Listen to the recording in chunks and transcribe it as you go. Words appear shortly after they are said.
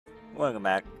Welcome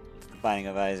back to the Binding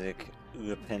of Isaac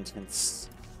Repentance.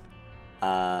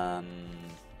 I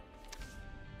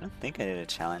don't think I did a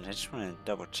challenge. I just want to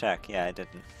double check. Yeah, I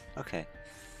didn't. Okay.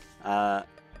 Let's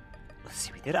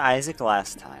see. We did Isaac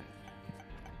last time.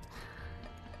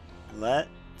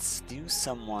 Let's do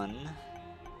someone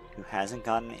who hasn't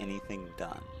gotten anything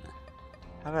done.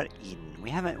 How about Eden?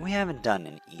 We haven't done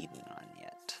an Eden run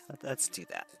yet. Let's do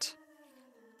that.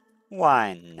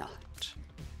 Why not?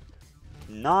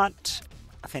 Not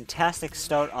a fantastic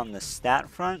start on the stat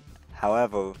front.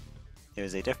 However,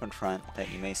 there's a different front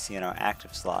that you may see in our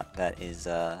active slot that is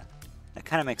that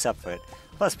kind of makes up for it.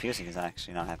 Plus, piercing is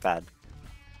actually not that bad.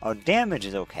 Our damage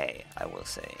is okay, I will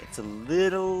say. It's a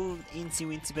little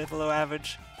eensy-weensy bit below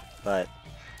average, but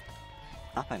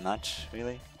not by much,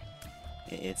 really.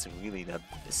 It's really a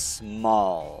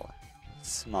small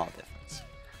difference.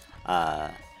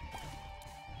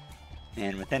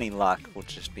 And with any luck, we'll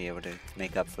just be able to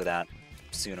make up for that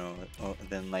sooner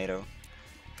than later.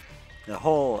 The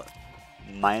whole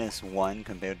 -1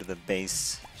 compared to the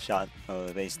base shot or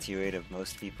the base T rate of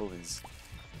most people is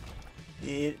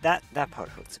that part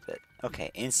hurts a bit.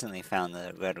 Okay, instantly found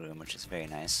the red room, which is very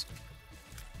nice.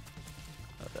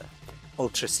 Or the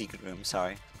ultra secret room.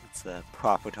 Sorry, that's the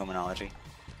proper terminology.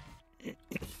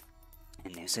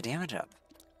 And there's the damage up.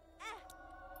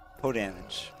 Poor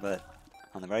damage, but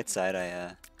on the right side,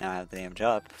 I now have the damage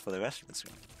up for the rest of this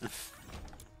room.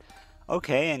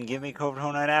 Okay, and give me Covert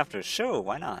Horn right after. Sure,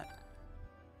 why not?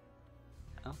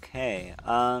 Okay,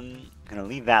 gonna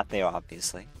leave that there,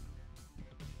 obviously.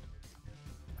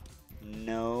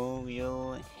 No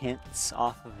real hints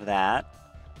off of that.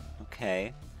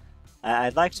 Okay.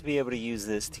 I'd like to be able to use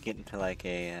this to get into like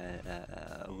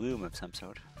a room of some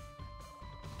sort.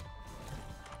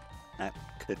 That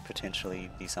could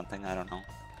potentially be something, I don't know.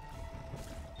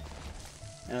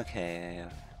 Okay,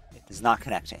 it does not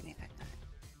connect to anything.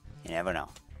 You never know.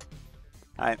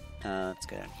 Alright, let's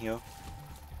go down here.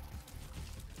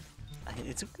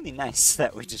 It's really nice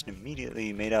that we just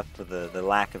immediately made up for the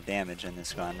lack of damage in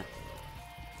this run.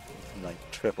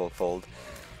 Like, triple fold.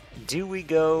 Do we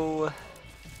go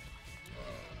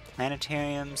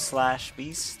Planetarium /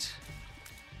 Beast?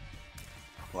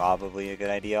 Probably a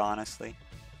good idea, honestly.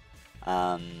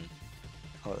 Hold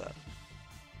up.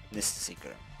 This is a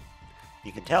secret.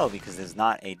 You can tell because there's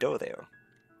not a door there.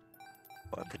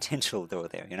 Or a potential door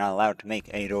there. You're not allowed to make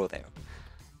a door there.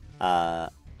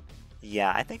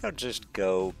 Yeah, I think I'll just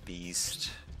go Beast.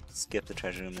 Skip the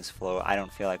treasure room this floor. I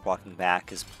don't feel like walking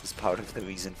back is part of the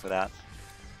reason for that.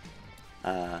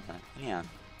 Yeah.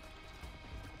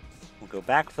 We'll go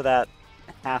back for that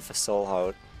half a soul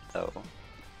heart, though.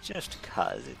 Just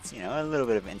cause it's, you know, a little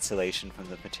bit of insulation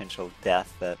from the potential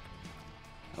death that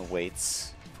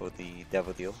awaits for the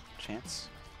Devil Deal chance.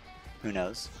 Who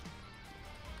knows?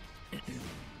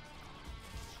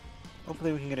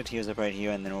 Hopefully we can get a Tears Up right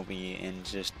here and then we'll be in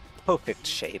just perfect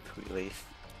shape, really.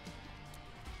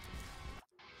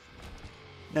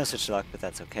 No such luck, but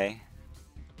that's okay.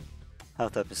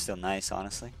 Health up is still nice,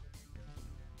 honestly.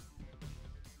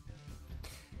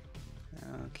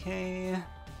 Okay.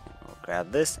 We'll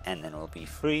grab this and then we'll be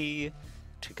free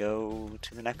to go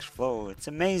to the next floor. It's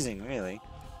amazing, really.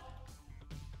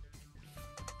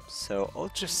 So,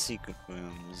 Ultra Secret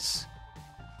Rooms.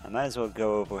 I might as well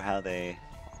go over how they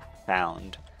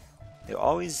found. They're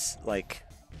always, like,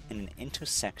 in an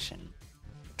intersection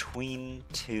between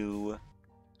two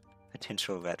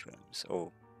potential red rooms.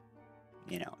 Or,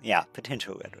 you know, yeah,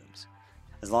 potential red rooms.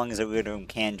 As long as a red room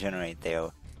can generate there,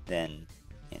 then,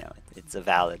 you know, it's a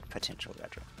valid potential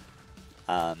red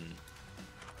room.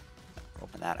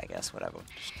 Open that, I guess, whatever.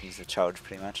 Just use the charge,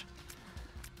 pretty much.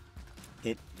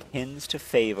 It tends to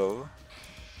favor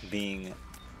being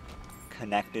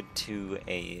connected to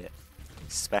a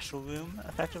special room,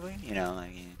 effectively. You know,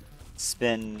 like you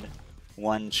spend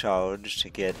one charge to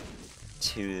get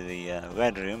to the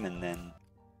red room and then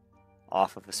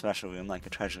off of a special room, like a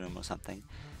treasure room or something,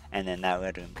 and then that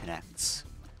red room connects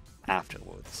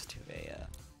afterwards to a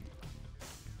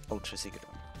ultra secret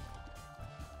room.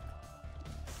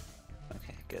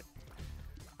 Okay, good.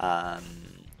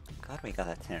 Glad we got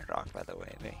that tinted rock, by the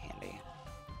way, very handy.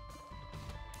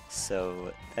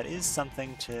 So that is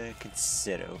something to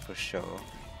consider for sure.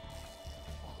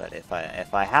 But if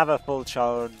I have a full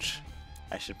charge,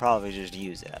 I should probably just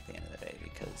use it at the end of the day,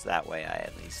 because that way I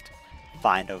at least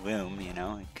find a room, you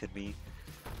know, it could be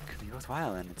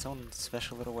worthwhile in its own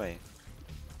special little way.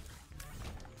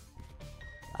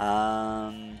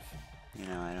 You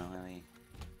know, I don't really.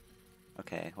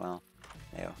 Okay, well,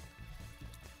 there.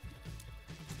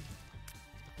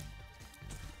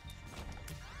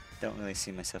 Don't really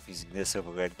see myself using this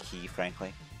over red key,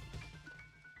 frankly.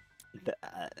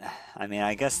 I mean,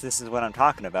 I guess this is what I'm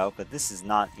talking about, but this is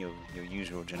not your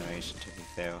usual generation, to be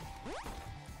fair.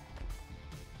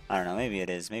 I don't know, maybe it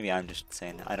is. Maybe I'm just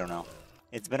saying, I don't know.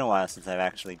 It's been a while since I've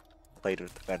actually played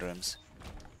with the bedrooms,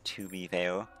 to be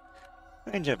fair.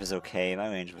 Range up is okay, my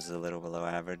range was a little below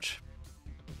average.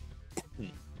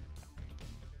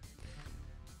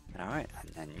 Alright,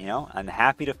 and you know, I'm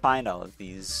happy to find all of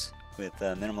these with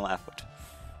minimal effort.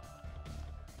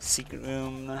 Secret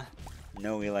room,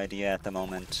 no real idea at the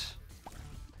moment.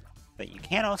 But you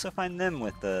can also find them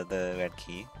with the red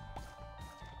key.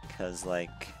 Because,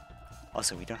 like,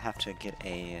 also we don't have to get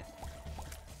a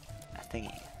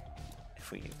thingy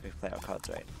if we play our cards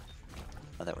right.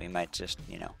 Although we might just,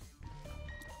 you know,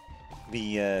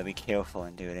 be careful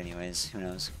and do it anyways, who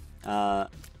knows.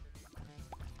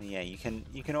 Yeah, you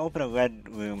can open a red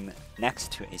room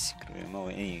next to a secret room, or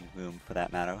any room for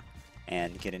that matter,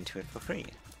 and get into it for free.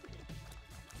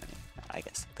 I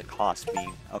guess the cost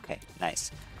being okay.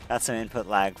 Nice. That's some input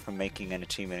lag from making an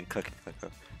achievement in Cookie Clicker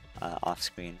off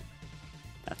screen.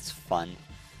 That's fun.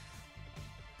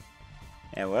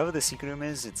 Yeah, wherever the secret room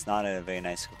is, it's not a very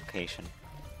nice location.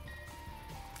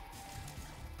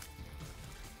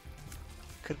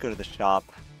 Could go to the shop.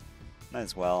 Might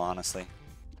as well, honestly.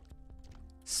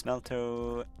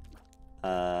 Smelto.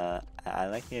 I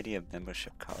like the idea of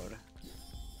membership code.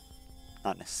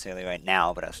 Not necessarily right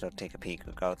now, but I'll still take a peek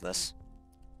regardless.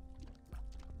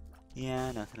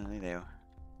 Yeah, nothing really there.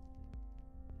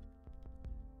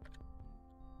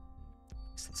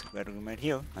 There's a red room right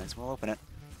here. Might as well open it.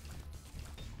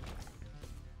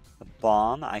 The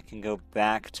bomb, I can go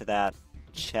back to that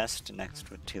chest next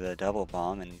to the double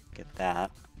bomb and get that.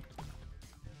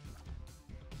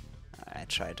 I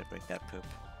tried to break that poop.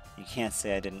 You can't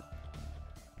say I didn't.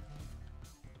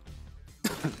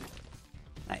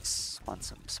 Nice. Spawn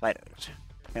some spiders.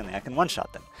 Apparently I can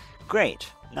one-shot them.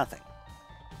 Great. Nothing.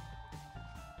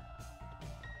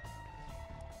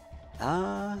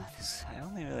 I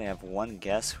only really have one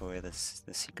guess for where the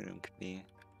secret room could be.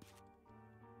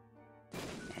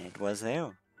 And it was there.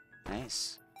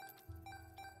 Nice.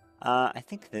 I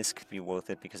think this could be worth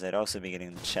it because I'd also be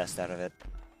getting the chest out of it.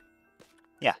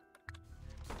 Yeah.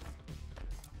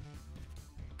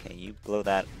 Okay, you blow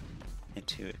that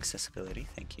into accessibility.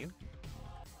 Thank you.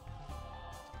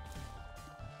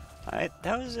 Alright,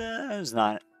 that was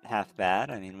not half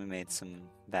bad. I mean, we made some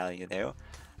value there.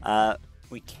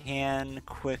 We can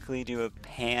quickly do a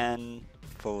pan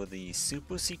for the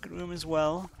super secret room as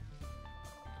well.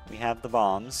 We have the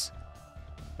bombs.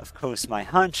 Of course, my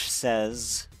hunch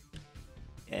says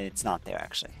it's not there,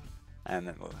 actually. I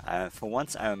remember. For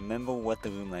once, I remember what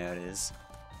the room layout is.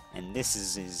 And this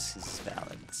is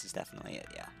valid. This is definitely it,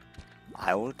 yeah.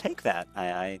 I will take that.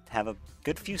 I have a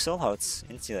good few soul hearts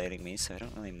insulating me, so I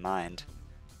don't really mind.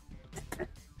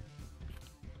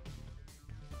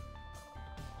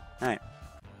 Alright.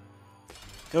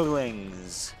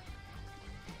 Goglings.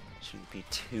 Shouldn't be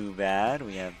too bad.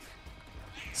 We have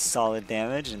solid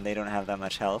damage, and they don't have that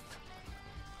much health.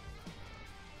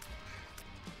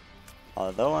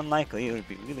 Although unlikely, it would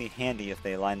be really handy if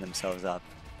they line themselves up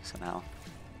somehow.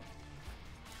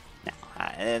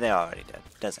 No, they're already dead.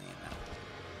 Doesn't even matter.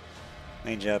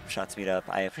 Range up, shot speed up.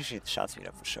 I appreciate the shot speed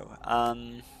up for sure.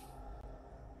 I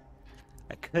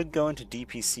could go into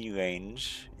DPC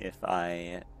range if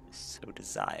I so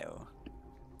desire.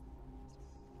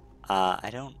 I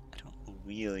don't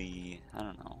really, I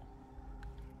don't know.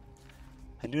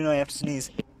 I do know I have to sneeze.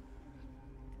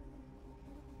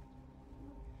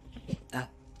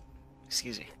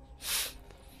 Excuse me.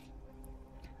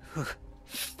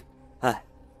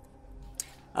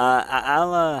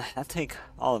 I'll take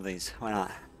all of these. Why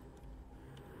not?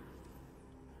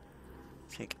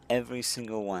 Take every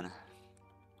single one.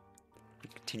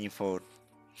 Continue forward.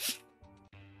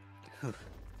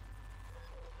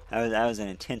 That was an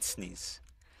intense sneeze.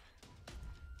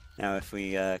 Now, if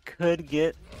we could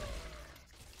get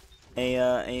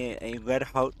a red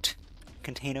heart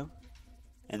container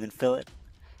and then fill it,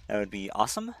 that would be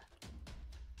awesome.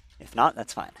 If not,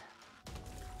 that's fine.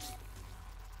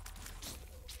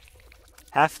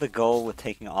 Half the goal with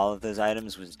taking all of those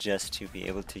items was just to be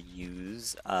able to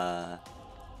use Death's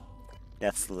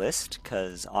List,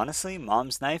 because honestly,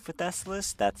 Mom's Knife with Death's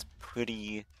List, that's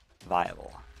pretty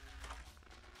viable.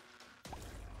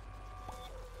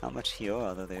 Not much heal,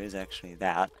 although there is actually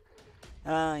that.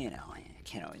 You know, you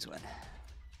can't always win.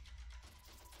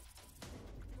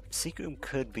 Secret room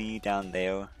could be down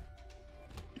there.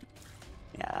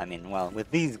 Yeah, I mean, well, with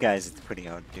these guys, it's pretty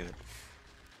hard to do it.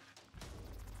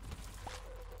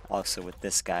 Also, with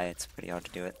this guy, it's pretty hard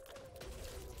to do it.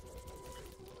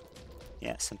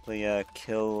 Yeah, simply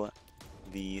kill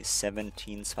the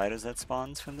 17 spiders that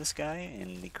spawns from this guy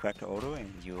in the correct order,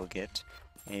 and you will get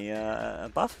a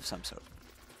buff of some sort.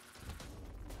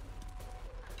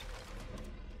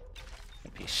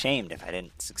 I'd be ashamed if I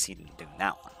didn't succeed in doing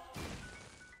that one.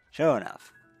 Sure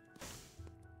enough.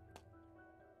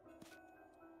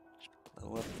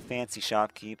 Blow up the fancy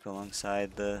shopkeep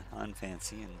alongside the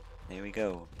unfancy, and there we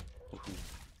go.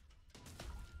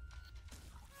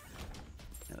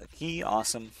 Another key,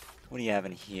 awesome. What do you have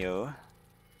in here?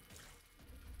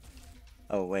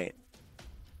 Oh, wait.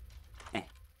 There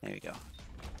we go.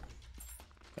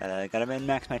 Gotta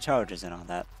min-max my charges and all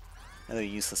that. Another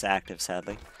useless active,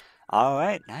 sadly.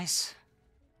 Alright, nice.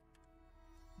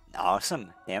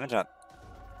 Awesome. Damage up.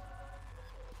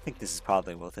 I think this is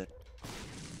probably worth it.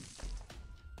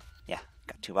 Yeah,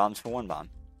 got 2 bombs for 1 bomb.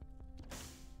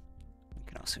 We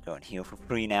can also go and heal for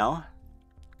free now,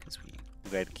 because we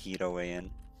red keyed our way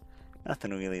in.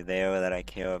 Nothing really there that I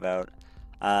care about.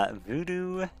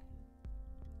 Voodoo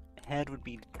head would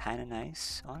be kind of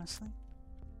nice, honestly.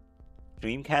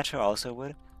 Dreamcatcher also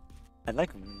would. I'd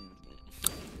like...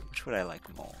 Which would I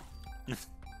like more?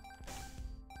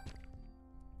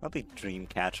 Probably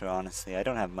Dreamcatcher, honestly. I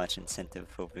don't have much incentive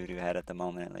for Voodoo head at the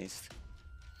moment, at least.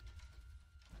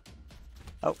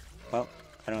 Oh, well,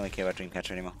 I don't really care about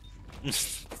Dreamcatcher anymore.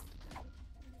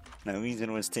 My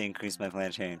reason was to increase my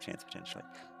planetarium chance, potentially.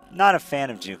 Not a fan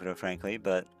of Jupiter, frankly,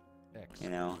 but, you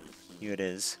know, here it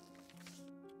is.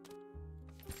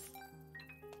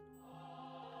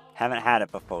 Haven't had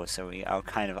it before, so we are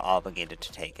kind of obligated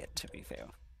to take it, to be fair.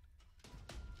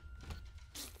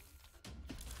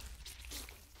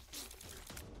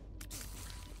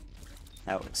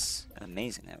 That was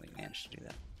amazing that we managed to do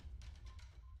that.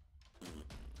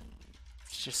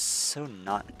 It's just so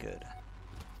not good.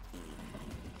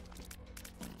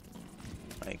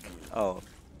 Like, oh,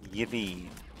 yippee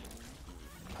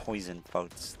poison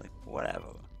boats, like,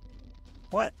 whatever.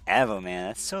 Whatever, man,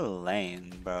 that's so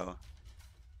lame, bro.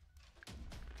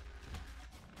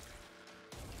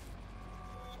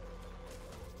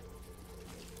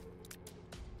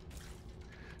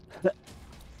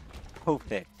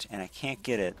 Perfect, and I can't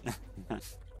get it.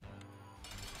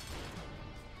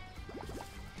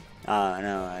 Ah,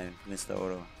 no, I missed the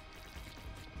auto.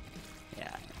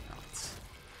 Yeah, no, it's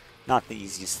not the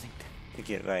easiest thing to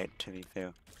get right, to be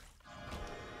fair.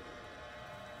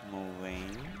 More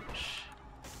range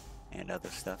and other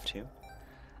stuff too.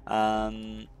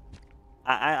 We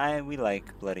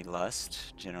like Bloody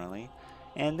Lust generally,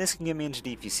 and this can get me into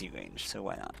DPC range, so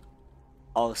why not?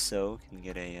 Also, can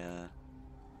get a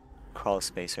crawl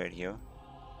space right here,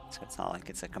 so it's not like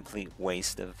it's a complete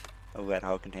waste of a red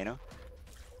heart container.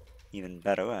 Even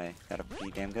better, I got a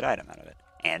pretty damn good item out of it.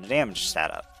 And a damage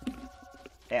stat up.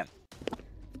 Damn.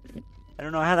 I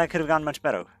don't know how that could have gone much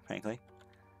better, frankly.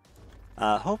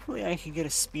 Hopefully I can get a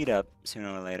speed up sooner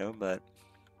or later, but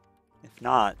if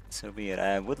not, so be it.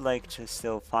 I would like to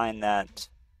still find that,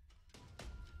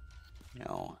 you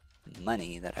know,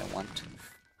 money that I want.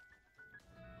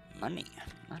 Money,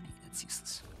 that's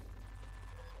useless.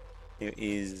 There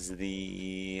is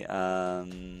the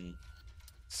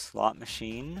slot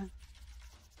machine,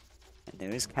 and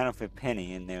there is Counterfeit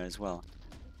Penny in there as well.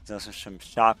 There's also some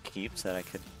shopkeeps that I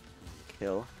could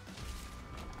kill.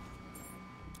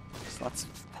 There's lots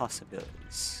of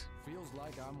possibilities. Feels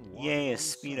like I'm Yay, a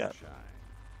speed up.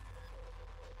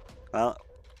 Well,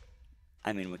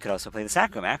 I mean, we could also play the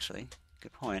Sacrum, actually.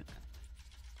 Good point.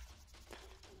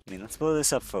 I mean, let's blow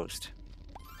this up first,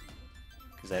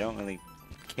 because I don't really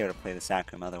care to play the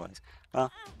Sacrum otherwise.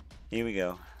 Well, here we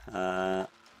go. If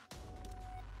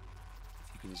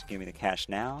you can just give me the cash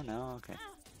now? No? Okay.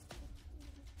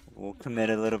 We'll commit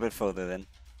a little bit further then.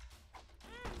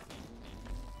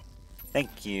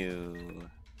 Thank you.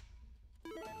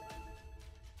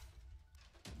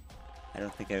 I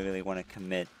don't think I really want to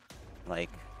commit, like...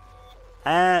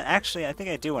 actually, I think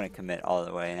I do want to commit all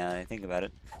the way now that I think about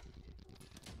it.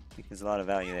 I think there's a lot of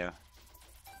value there.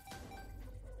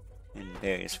 In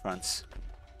various fronts.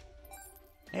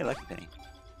 Hey, Lucky Penny.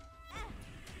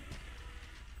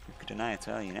 Who could deny its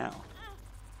value now?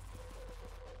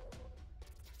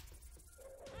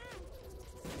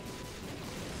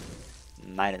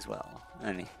 Might as well.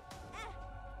 I mean...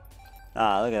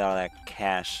 Ah, look at all that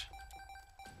cash.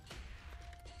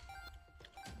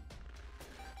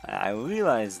 I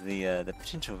realize the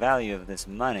potential value of this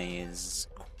money is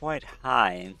quite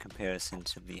high in comparison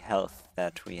to the health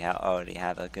that we already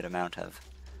have a good amount of.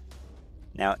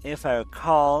 Now, if I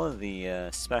recall, the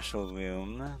special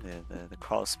room, the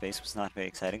crawl space was not very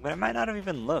exciting, but I might not have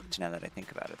even looked now that I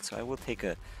think about it, so I will take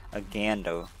a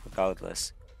gander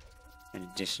regardless, in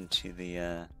addition to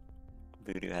the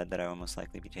Voodoo Head that I will most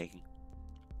likely be taking.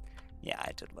 Yeah,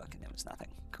 I did look and there was nothing.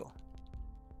 Cool.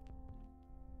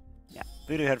 Yeah,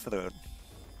 Voodoo Head for the road.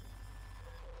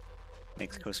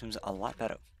 Makes costumes a lot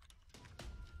better.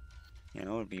 You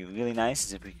know, it would be really nice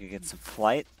is if we could get some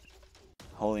flight.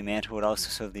 Holy Mantle would also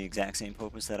serve the exact same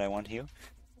purpose that I want here,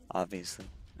 obviously.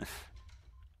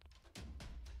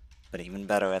 But even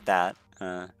better at that.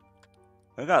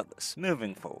 Regardless,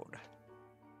 moving forward.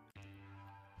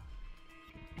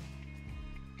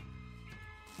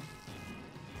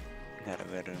 Got a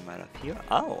bedroom right up here.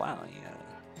 Oh wow, you got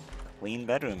a clean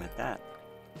bedroom at that.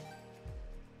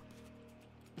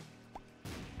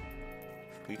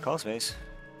 Free call space.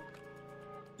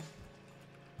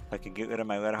 If I could get rid of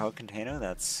my red heart container,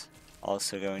 that's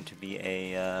also going to be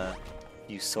a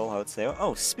few soul hearts there.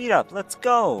 Oh, speed up! Let's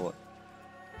go!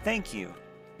 Thank you.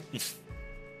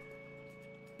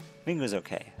 Finger's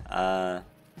okay.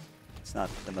 It's not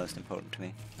the most important to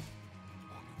me.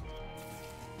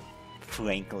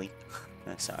 Frankly.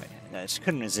 Sorry, I just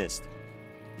couldn't resist.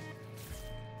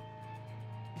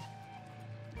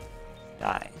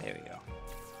 Die. There we go.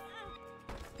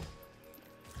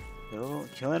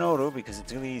 Kill an Odo because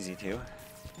it's really easy to.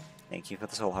 Thank you for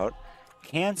the soul heart.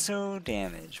 Cancel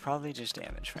damage. Probably just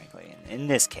damage, frankly. In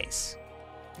this case.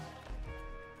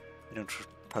 I don't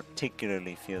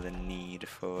particularly feel the need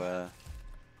for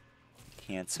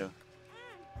cancel.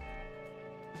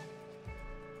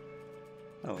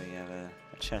 Oh, we have a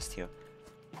chest here.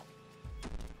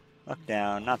 Luck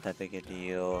down, not that big a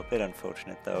deal. A bit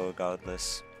unfortunate though,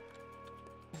 regardless.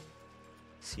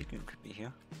 Seeker could be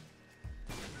here.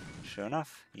 Sure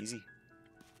enough, easy.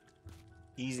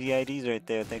 Easy IDs right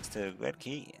there, thanks to Red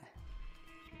Key.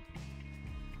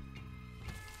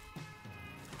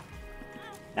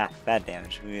 Nah, bad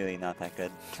damage. Really not that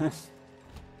good.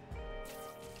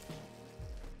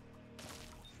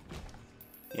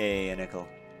 Yay, a nickel.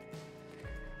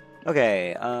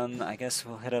 Okay, I guess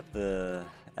we'll hit up the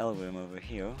L room over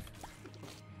here.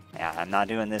 Yeah, I'm not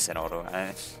doing this in order.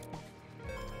 I'm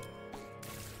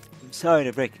sorry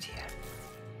to break it to you.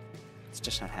 It's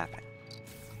just not happening.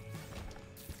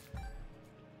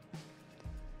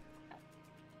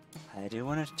 I do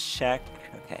want to check.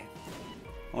 Okay.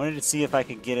 I wanted to see if I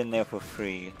could get in there for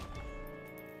free.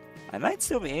 I might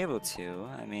still be able to.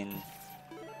 I mean,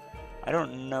 I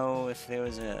don't know if there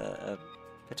was a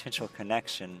potential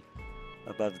connection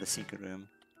above the secret room.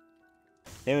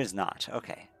 There is not.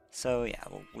 Okay. So, yeah,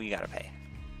 well, we gotta pay.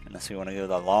 Unless we want to go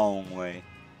the long way,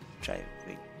 which I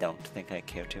really don't think I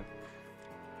care to.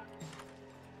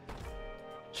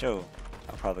 Sure.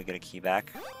 I'll probably get a key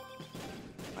back.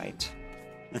 Right.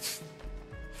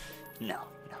 No.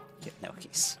 Get no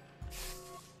keys.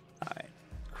 Alright.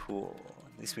 Cool.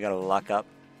 At least we got a lock up.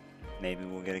 Maybe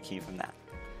we'll get a key from that.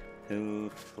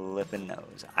 Who flippin'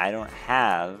 knows? I don't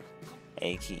have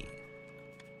a key.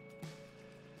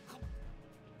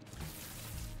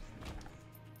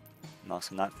 I'm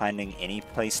also not finding any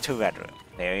place to red room.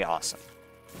 Very awesome.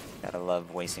 Gotta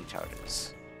love wasting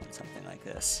charges on something like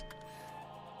this.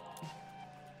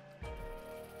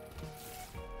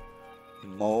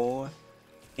 More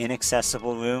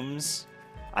inaccessible rooms?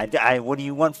 What do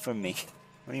you want from me?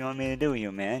 What do you want me to do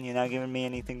here, man? You're not giving me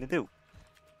anything to do.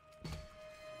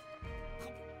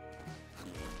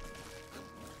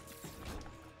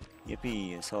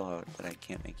 Yippee, a soul heart that I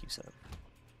can't make use of.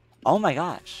 Oh my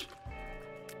gosh!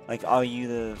 Like, are you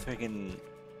the freaking...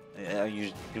 Are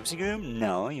you Super Room?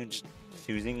 No, you're just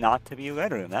choosing not to be a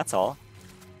red room, that's all.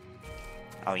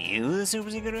 Are you the Super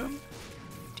Room?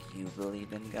 Do you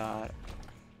believe in God?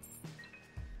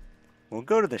 We'll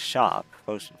go to the shop,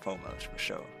 first and foremost, for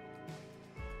sure.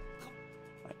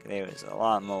 Like, there is a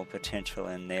lot more potential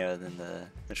in there than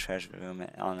the treasure room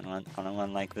on a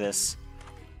run like this.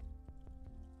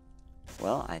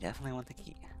 Well, I definitely want the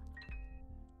key.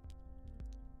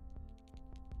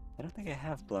 I don't think I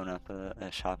have blown up a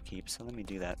shopkeep, so let me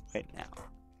do that right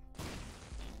now.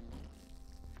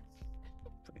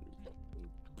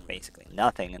 Basically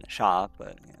nothing in the shop,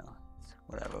 but, you know,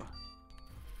 whatever.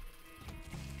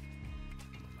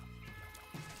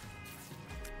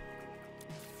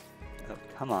 Oh,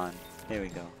 come on. There we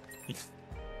go.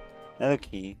 Another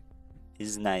key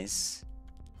is nice.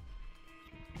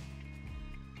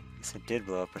 Guess I did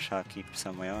blow up a shopkeep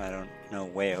somewhere. I don't know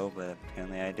where, but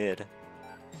apparently I did.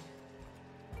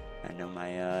 I know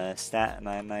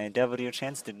my my devil deal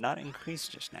chance did not increase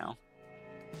just now.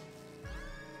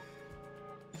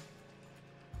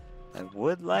 I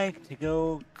would like to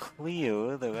go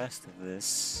clear the rest of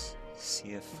this. See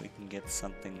if we can get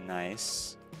something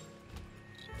nice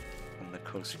from the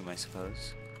coast room, I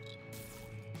suppose.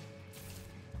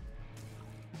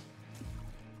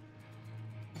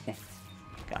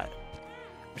 Got it.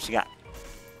 What you got?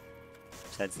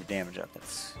 Besides the damage up,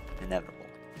 that's inevitable.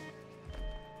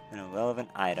 An irrelevant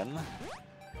item.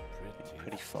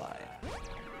 Pretty fly.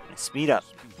 And speed up.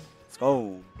 Let's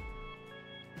go.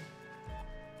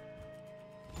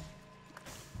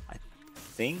 I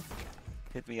think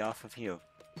could be off of here.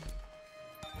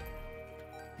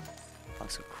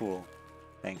 Also cool.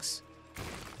 Thanks.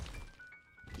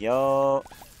 Yo.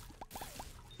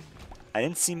 I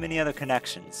didn't see many other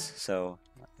connections, so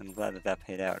I'm glad that that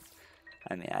paid out.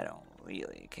 I mean, I don't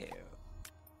really care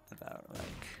about,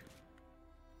 like,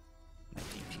 my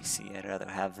DPC. I'd rather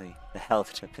have the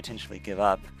health to potentially give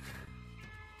up.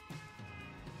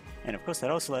 And of course,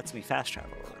 that also lets me fast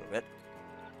travel a little bit.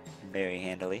 Very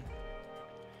handily.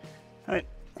 Alright,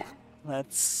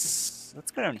 let's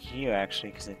go down here,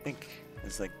 actually, because I think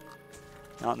there's, like,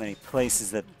 not many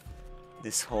places that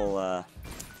this whole,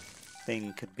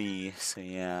 thing could be. So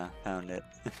yeah, found it.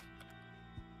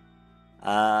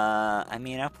 I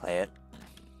mean, I'll play it.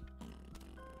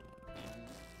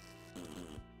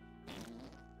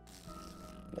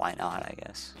 Why not, I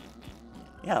guess.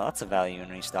 Yeah, lots of value in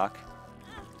restock.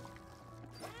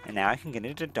 And now I can get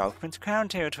into Dark Prince Crown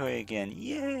territory again.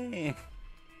 Yay!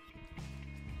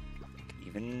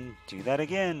 Even do that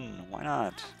again. Why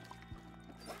not?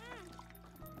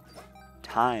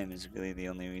 Time is really the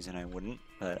only reason I wouldn't,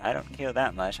 but I don't care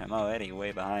that much. I'm already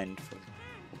way behind for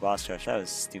boss rush. That was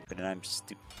stupid, and I'm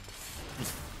stupid.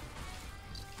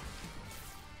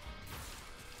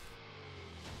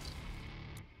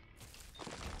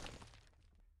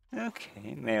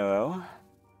 Okay, Marrow.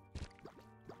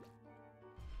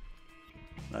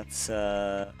 Let's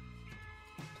play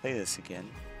this again.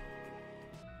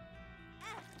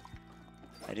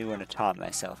 I do want to top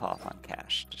myself off on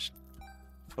cash, just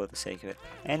for the sake of it.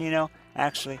 And you know,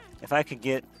 actually, if I could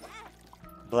get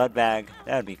Blood Bag,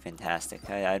 that would be fantastic.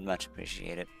 I'd much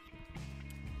appreciate it.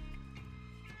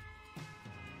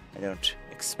 I don't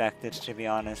expect it, to be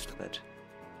honest, but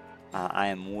I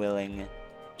am willing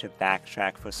to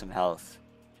backtrack for some health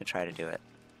to try to do it.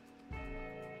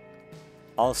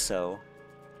 Also,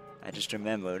 I just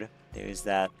remembered there's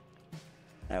that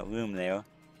room there.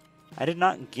 I did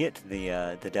not get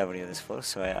the W this floor,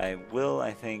 so I will,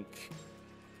 I think,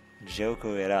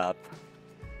 Joker it up.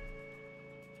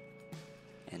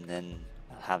 And then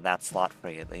I'll have that slot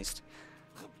free at least.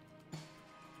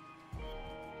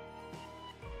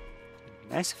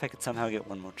 Nice if I could somehow get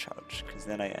one more charge, because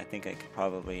then I think I could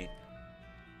probably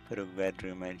put a red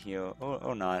room right here.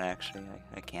 Or not, actually.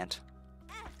 I can't.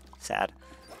 Sad.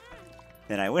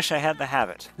 Then I wish I had the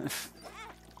habit.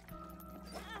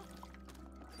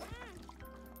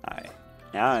 Alright.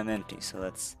 Now I'm empty, so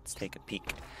let's take a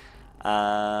peek.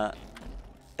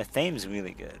 Athame's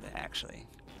really good, actually.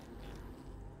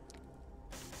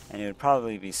 And it would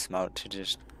probably be smart to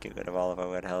just get rid of all of our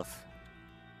red health.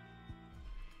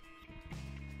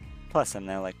 Plus, I'm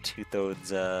now like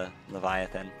 2/3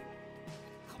 Leviathan.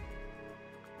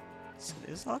 So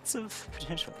there's lots of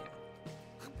potential here.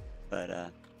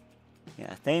 But,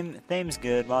 yeah, Thame's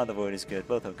good, Maw of the Void is good,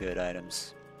 both are good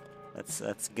items.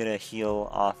 Let's get a heal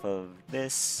off of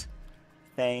this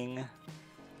thing.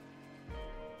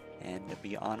 And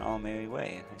be on our merry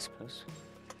way, I suppose.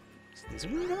 So there's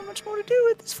really not much more to do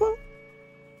with this floor.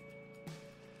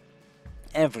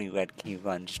 Every red key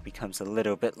run just becomes a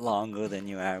little bit longer than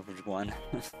your average one.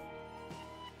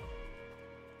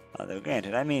 Although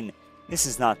granted, I mean, this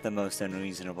is not the most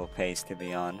unreasonable pace to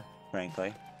be on,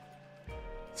 frankly.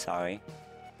 Sorry.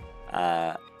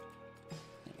 You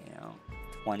know,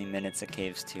 20 minutes of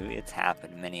Caves 2, it's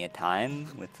happened many a time,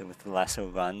 with lesser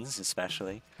runs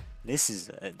especially. This is,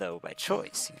 though, by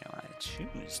choice, you know, I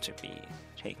choose to be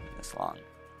taking this long.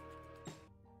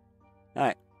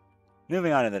 Alright,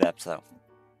 moving on to the depths, though.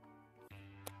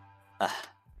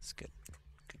 It's good.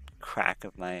 Good crack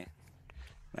of my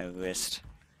wrist.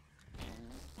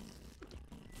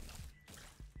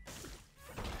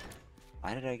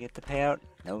 Why did I get the payout?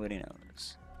 Nobody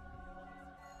knows.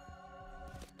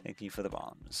 Thank you for the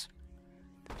bombs.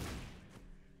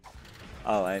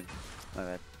 Oh, my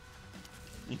bad.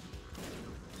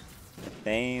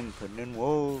 Fame, putting in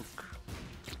work.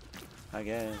 I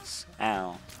guess.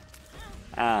 Ow.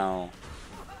 Ow.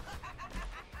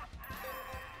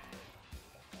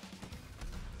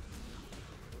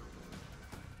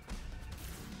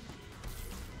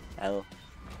 L.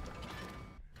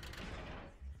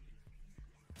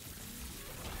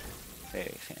 Very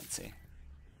fancy.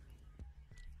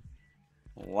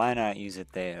 Why not use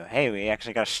it there? Hey, we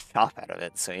actually got a shop out of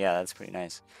it, so yeah, that's pretty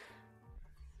nice.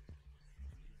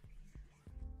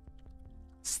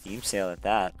 Steam sale at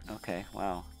that. Okay,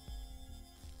 wow.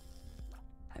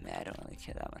 I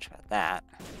care that much about that.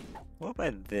 What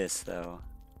about this, though?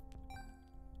 I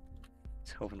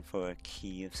was hoping for a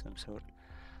key of some sort.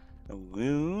 A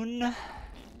rune?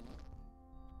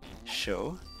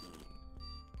 Sure.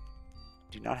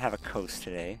 Do not have a coast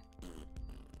today.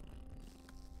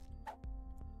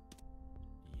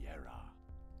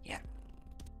 Yeah.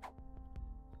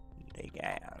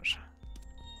 Degaz.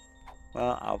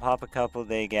 Well, I'll pop a couple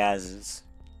Degazes.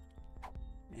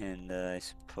 And I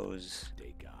suppose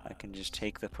I can just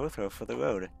take the Pothro for the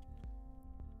road.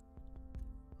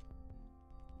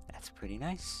 That's pretty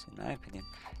nice, in my opinion.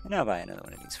 And I'll buy another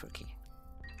one of these for a key.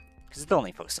 Because it's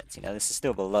only 4 cents, you know, this is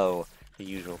still below the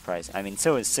usual price. I mean,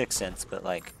 so is 6 cents, but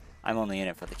like, I'm only in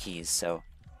it for the keys, so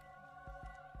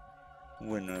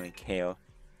wouldn't really care.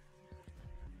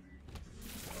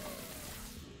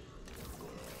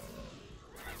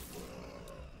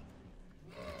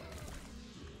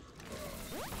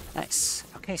 Nice.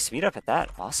 Okay, speed up at that.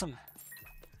 Awesome.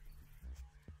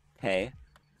 Okay.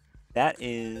 That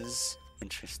is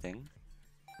interesting.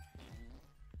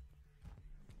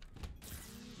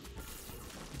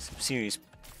 Some serious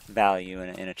value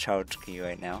in a charge key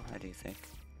right now, I do think.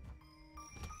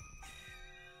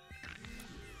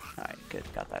 Alright, good.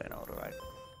 Got that in order. I'd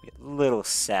be a little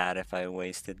sad if I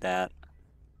wasted that.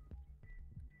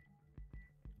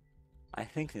 I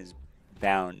think there's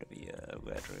bound to be a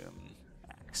red room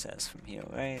access from here,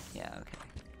 right? Yeah, okay.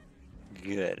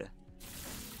 Good.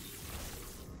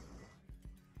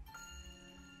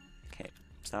 Okay,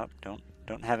 stop.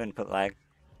 Don't have input lag.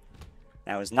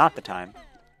 Now is not the time.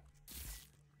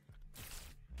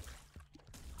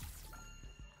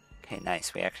 Okay,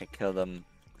 nice. We actually killed them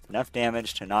with enough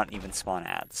damage to not even spawn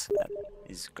ads. That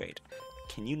is great.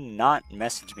 Can you not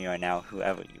message me right now,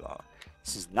 whoever you are?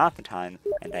 This is not the time,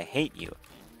 and I hate you.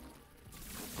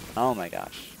 Oh my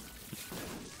gosh.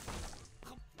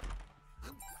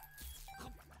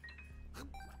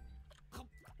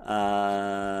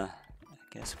 I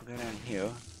guess we'll go down here.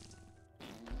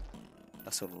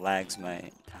 Also lags my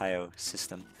entire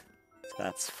system, so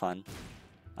that's fun.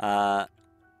 I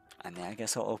mean, I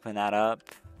guess I'll open that up,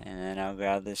 and then I'll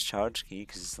grab this charge key,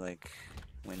 because, like,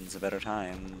 when's a better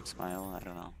time? Smile? I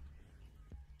don't know.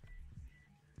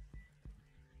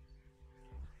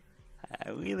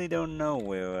 I really don't know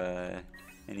where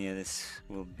any of this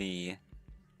will be,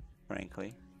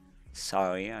 frankly.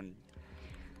 Sorry,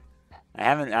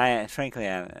 frankly,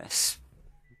 I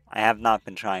have not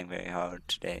been trying very hard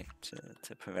today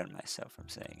to prevent myself from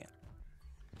saying it.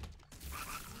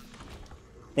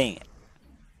 Dang it.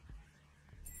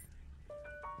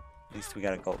 At least we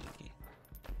got a golden key.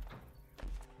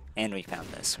 And we found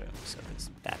this room, so there's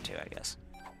that too, I guess.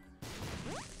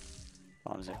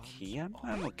 Bombs are key.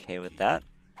 I'm okay with that.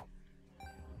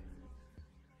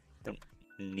 Don't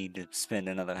need to spend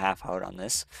another half hour on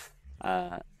this.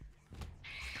 Ow.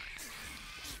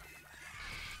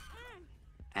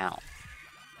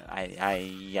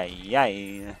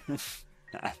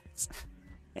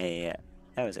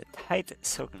 That was a tight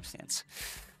circumstance.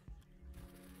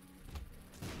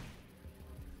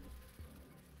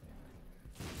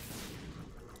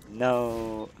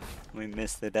 No, we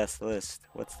missed the death list.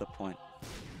 What's the point?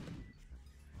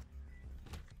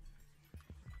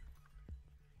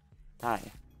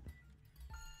 Die.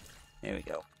 There we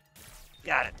go.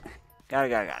 Got it. Got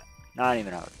it. Not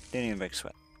even hard. Didn't even break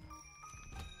sweat.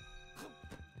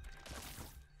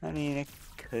 I mean, it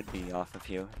could be off of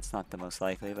you. It's not the most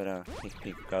likely, but I'll take a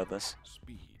peek regardless.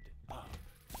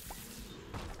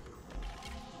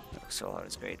 So hard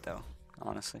is great, though,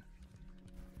 honestly.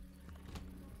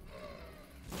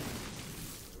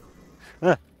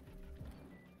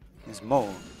 There's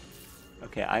more.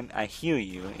 Okay, I hear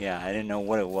you. Yeah, I didn't know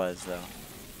what it was, though.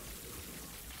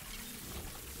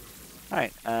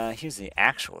 Alright, here's the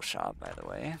actual shop, by the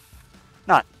way.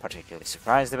 Not particularly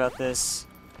surprised about this.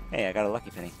 Hey, I got a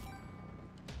lucky penny.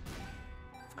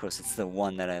 Of course, it's the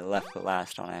one that I left the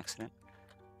last on accident.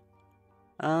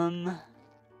 No.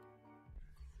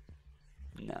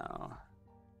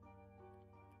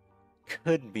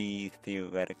 Could be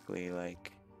theoretically,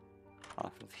 like,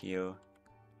 off of here.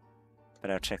 But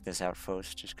I'll check this out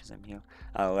first, just because I'm here.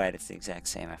 Oh, right, it's the exact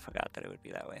same. I forgot that it would be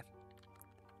that way.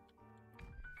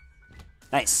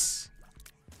 Nice!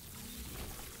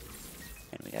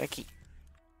 And we got a key.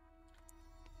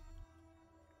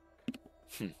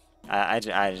 I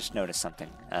just noticed something.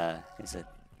 There's a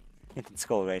hidden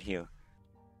skull right here.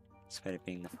 Despite it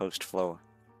being the first floor.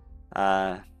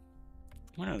 I'm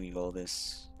gonna re-roll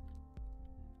this.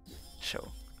 Show.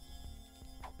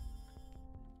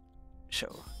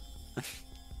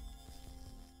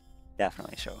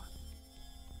 Definitely show.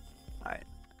 Alright.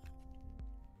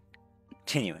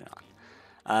 Continuing on.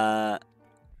 Oh,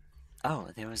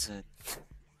 there was a...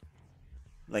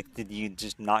 Like, did you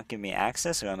just not give me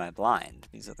access, or am I blind?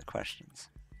 These are the questions.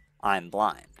 I'm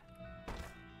blind.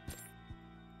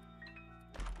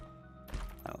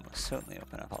 I will most certainly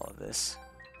open up all of this.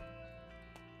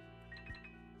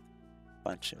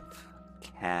 Bunch of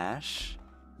cash.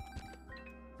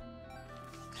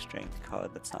 Strength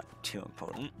card, that's not too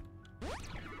important.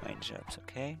 Range up's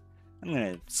okay. I'm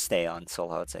gonna stay on Soul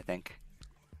Hearts, I think.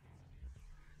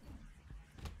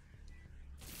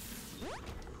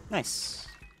 Nice.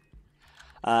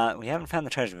 We haven't found the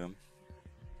treasure room,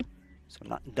 so I'm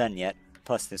not done yet.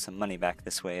 Plus, there's some money back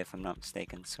this way, if I'm not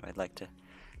mistaken. So I'd like to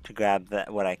grab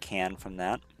that what I can from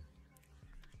that.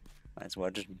 Might as well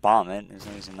just bomb it. There's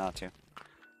no reason not to.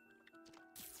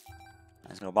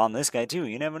 Might as well bomb this guy too.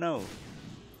 You never know.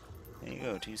 There you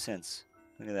go. 2 cents.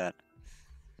 Look at that.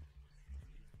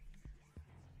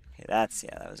 Okay, that's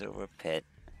that was over a pit.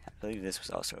 I believe this was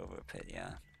also over a pit.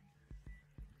 Yeah.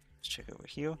 Let's check over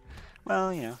here.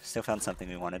 Well, you know, still found something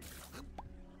we wanted.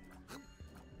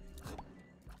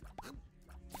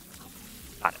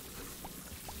 Got it.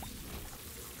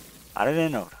 Got it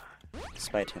in order,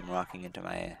 despite him rocking into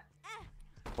my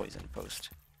poison post.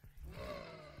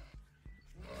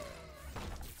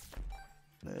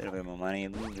 A little bit more money,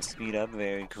 move the speed up,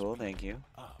 very cool, thank you.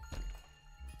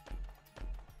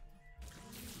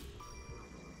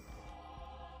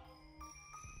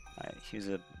 Alright, here's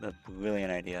a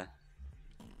brilliant idea.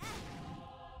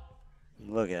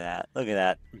 Look at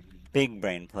that. Big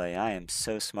brain play. I am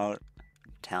so smart,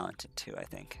 talented too, I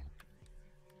think.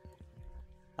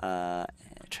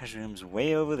 Treasure room's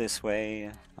way over this way,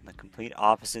 on the complete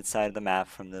opposite side of the map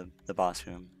from the boss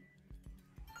room.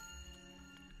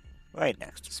 Right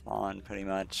next to spawn, pretty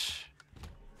much.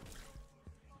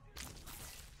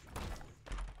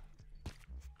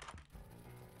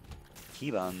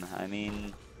 Key bomb, I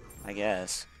mean, I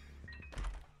guess.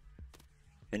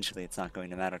 Eventually it's not going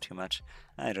to matter too much.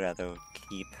 I'd rather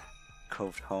keep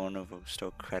Coved Horn over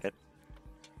Store Credit.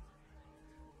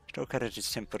 Store Credit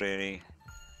is temporary,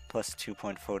 plus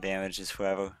 2.4 damage is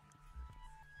forever.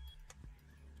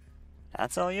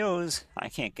 That's all yours. I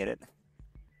can't get it.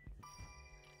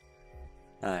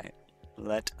 Alright,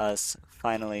 let us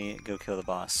finally go kill the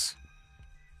boss.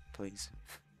 Please.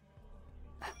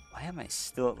 Why am I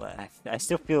still... I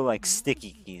still feel like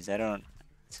sticky keys. I don't...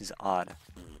 This is odd.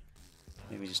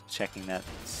 Maybe just checking that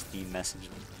Steam message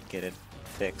will get it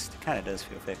fixed. It kind of does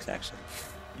feel fixed, actually.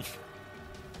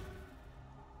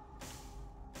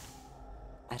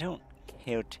 I don't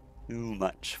care too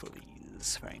much for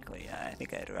these, frankly. I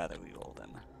think I'd rather reroll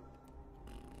them.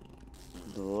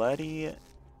 Bloody...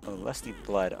 Oh, Lusty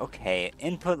Blood. Okay,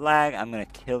 input lag, I'm gonna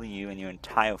kill you and your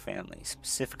entire family.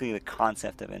 Specifically the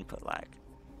concept of input lag.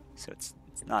 So it's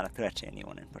not a threat to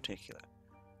anyone in particular.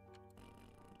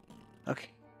 Okay.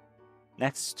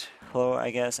 Next floor, I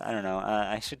guess. I don't know.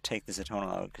 I should take this Eternal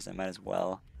out because I might as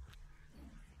well.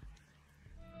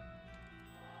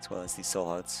 As well as these Soul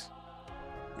Hearts.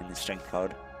 And the Strength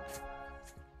card.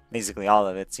 Basically all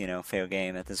of it's, you know, fair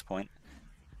game at this point.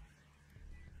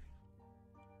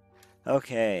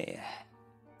 Okay.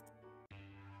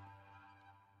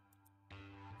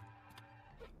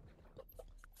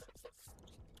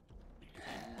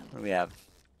 What do we have?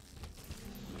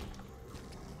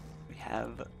 We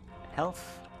have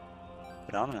health,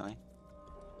 predominantly.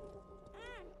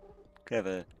 Could have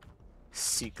a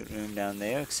secret room down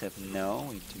there, except no,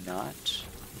 we do not.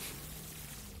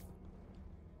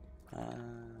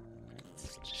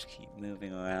 Let's just keep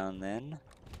moving around then.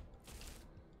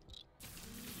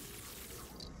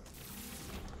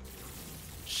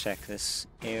 Check this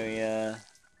area.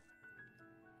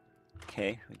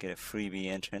 Okay, we get a freebie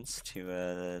entrance to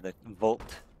the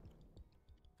vault.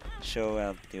 Sure,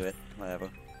 I'll do it. Whatever.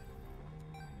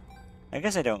 I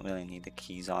guess I don't really need the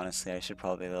keys, honestly. I should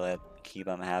probably let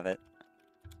Keybum have it.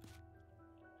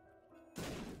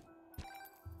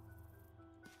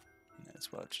 Might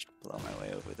as well just blow my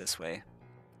way over this way.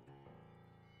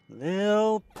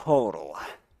 Lil portal.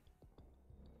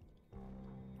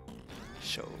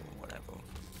 Sure, whatever.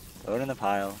 Throw it in the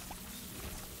pile.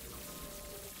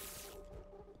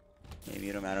 Maybe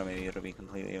it'll matter, maybe it'll be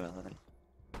completely irrelevant.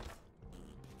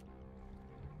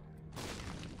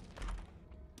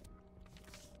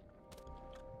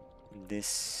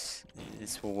 This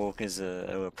will work as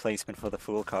a replacement for the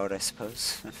Fool card, I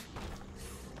suppose.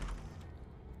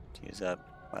 To use up,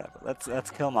 whatever.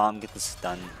 Let's kill Mom, get this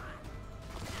done,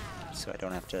 so I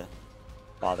don't have to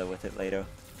bother with it later.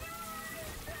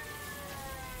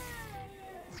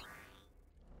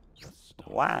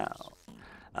 Wow.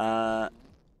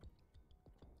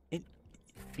 It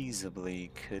feasibly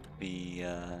could be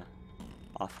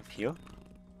off of here.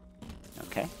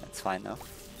 Okay, that's fine though.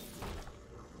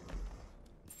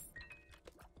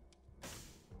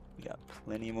 We got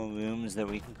plenty more rooms that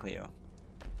we can clear.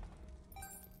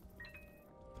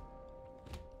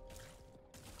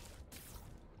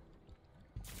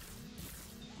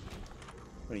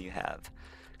 What do you have?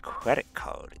 Credit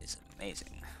card is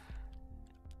amazing.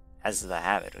 As the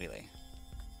habit, really.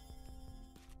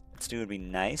 Let's do would be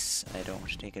nice. I don't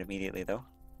want to take it immediately though.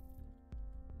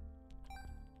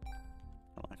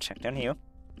 I want to check down here.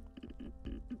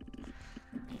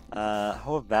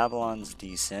 Whole of Babylon's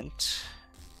decent.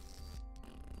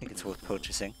 I think it's worth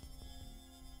purchasing.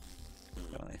 I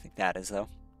don't really think that is though.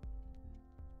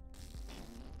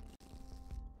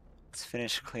 Let's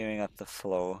finish clearing up the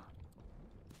flow.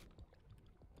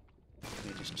 Let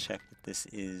me just check that this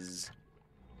is...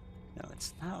 No,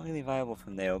 it's not really viable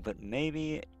from there, but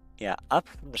maybe... Yeah, up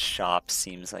from the shop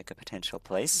seems like a potential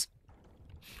place.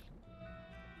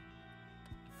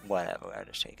 Whatever, I'll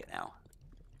just take it now.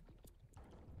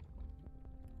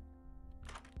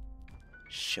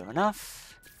 Sure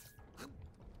enough.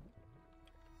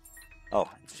 Oh,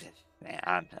 man,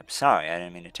 I'm sorry, I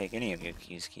didn't mean to take any of your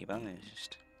keys, Kiba.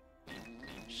 It's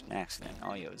just an accident.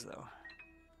 All yours, though.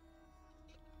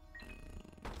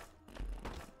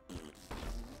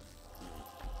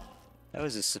 That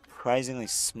was a surprisingly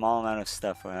small amount of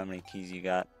stuff for how many keys you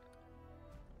got.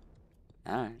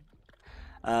 Alright.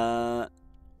 Let's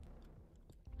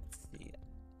see.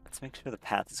 Let's make sure the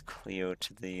path is clear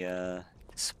to the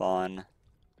spawn.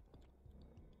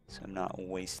 So I'm not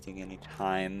wasting any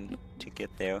time to get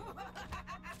there.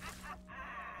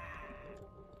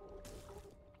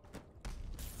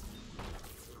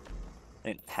 I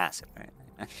didn't pass it,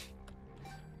 right?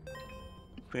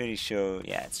 Pretty sure,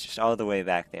 yeah, it's just all the way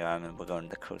back there. I remember going to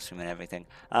the coast room and everything.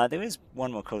 There is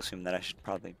one more coast room that I should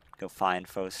probably go find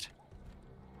first.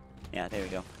 Yeah, there we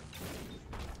go.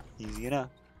 Easy enough.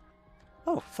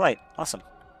 Oh, flight. Awesome.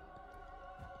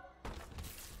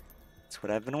 That's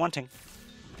what I've been wanting.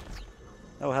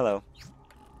 Oh, hello.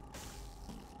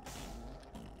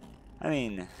 I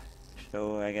mean,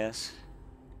 sure, I guess.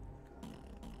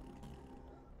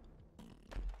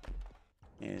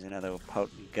 Here's another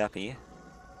potent guppy.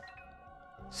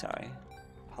 Sorry.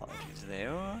 Apologies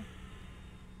there.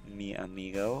 Mi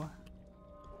amigo.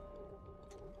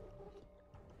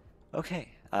 Okay,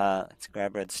 let's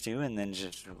grab red stew and then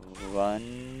just run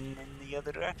in the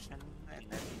other direction and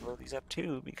then blow these up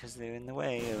too because they're in the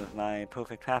way of my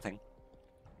perfect pathing.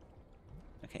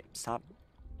 Okay, stop.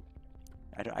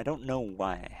 I don't know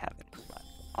why I haven't,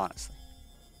 honestly.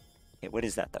 Okay, what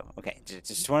is that though? Okay,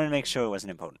 just wanted to make sure it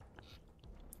wasn't important.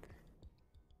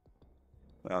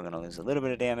 We're all going to lose a little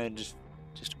bit of damage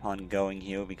just upon going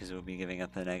here because we'll be giving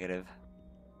up the negative.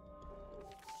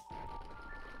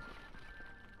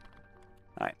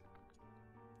 Alright.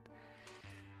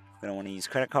 We're going to want to use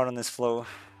credit card on this floor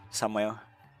somewhere.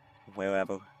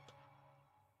 Wherever.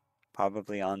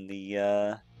 Probably on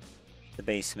the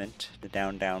basement. The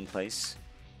down place.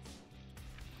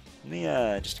 Let me,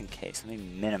 just in case, let me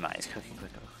minimize cooking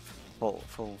quicker.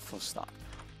 Full stop.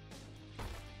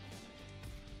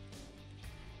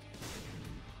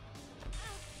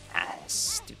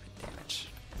 Stupid damage.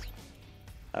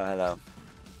 Oh, hello.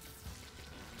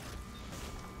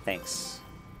 Thanks.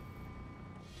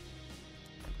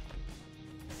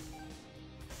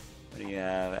 What do you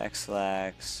have?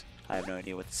 X-Lax. I have no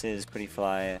idea what this is. Pretty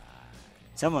Fly.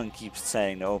 Someone keeps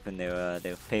saying to open their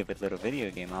favorite little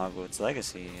video game, Hogwarts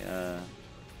Legacy.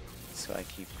 So I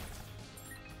keep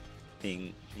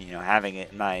being, having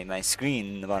it my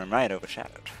screen in the bottom right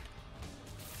overshadowed.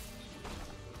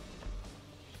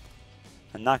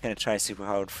 I'm not going to try super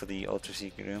hard for the Ultra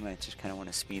Secret Room, I just kind of want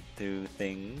to speed through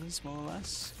things, more or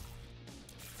less.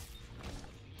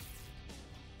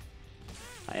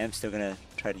 I am still going to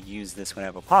try to use this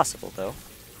whenever possible, though.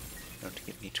 Don't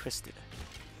get me twisted.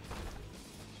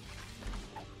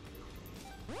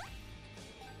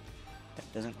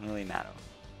 That doesn't really matter.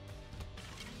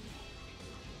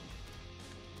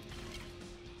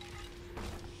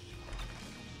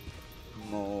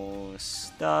 More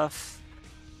stuff.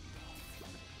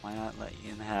 Why not let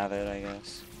him have it, I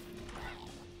guess?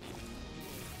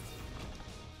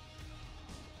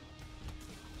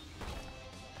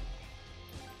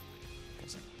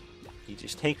 Doesn't he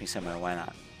just take me somewhere? Why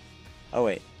not? Oh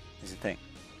wait, there's a thing.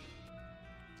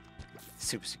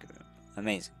 Super secret room.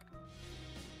 Amazing.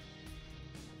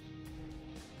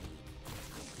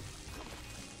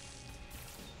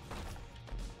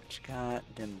 What you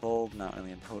got? Dim bulb, not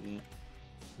really important.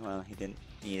 Well, he didn't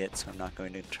eat it, so I'm not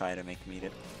going to try to make him eat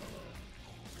it.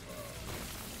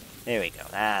 There we go.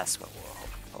 That's what we're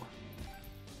hoping for.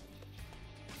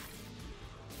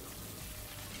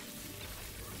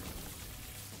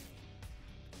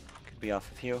 Could be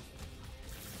off of you.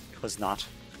 It was not.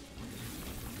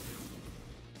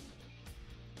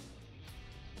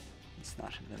 It's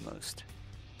not in the most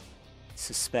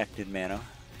suspected manner.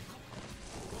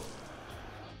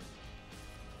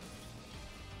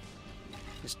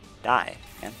 Just die,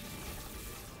 man.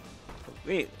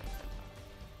 Wait.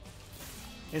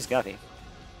 Here's Guppy.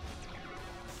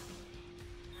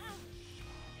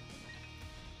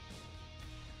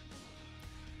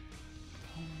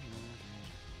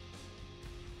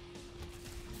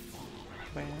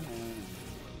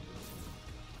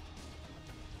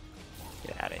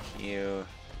 Get out of here.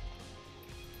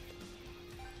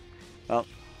 Well,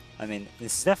 I mean,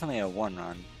 this is definitely a one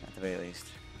run, at the very least.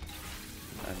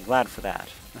 I'm glad for that.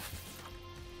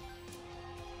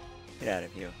 Get out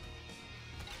of here.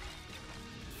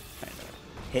 Trying to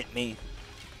hit me.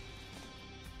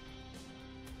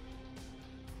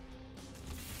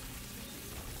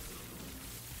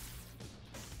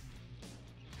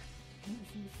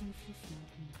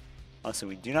 Also,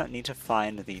 we do not need to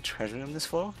find the treasure room this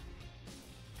floor.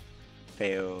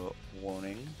 Fair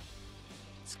warning.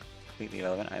 It's completely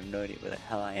irrelevant. I have no idea where the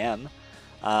hell I am.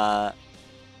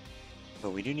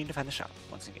 But we do need to find the shop,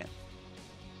 once again.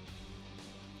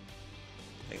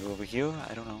 Did I go over here?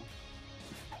 I don't know.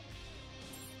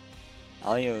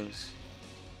 All yours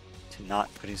to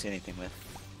not produce anything with.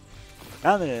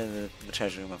 Now the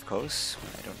treasure room, of course,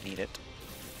 when I don't need it.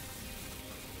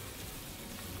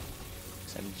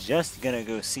 So I'm just gonna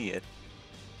go see it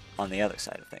on the other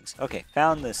side of things. Okay,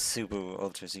 found the super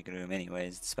ultra secret room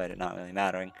anyways, despite it not really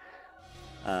mattering.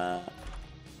 I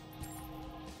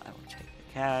will take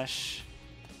the cash.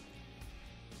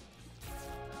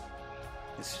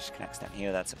 This just connects down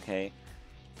here, that's okay.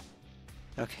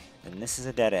 Okay, then this is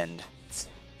a dead end.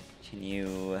 Can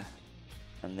you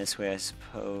run this way, I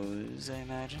suppose, I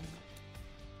imagine?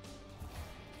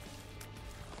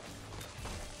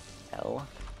 Hell.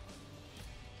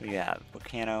 What do you have?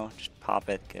 Volcano, just pop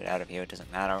it, get it out of here, it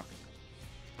doesn't matter.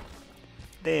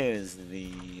 There's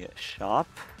the shop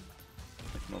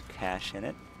with more cash in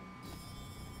it.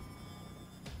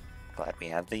 Glad we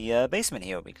have the basement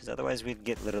here, because otherwise we'd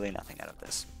get literally nothing out of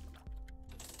this.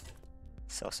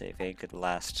 Self save, a good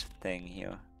last thing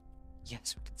here.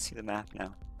 Yes, we can see the map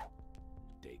now.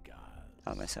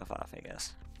 Found myself off, I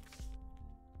guess.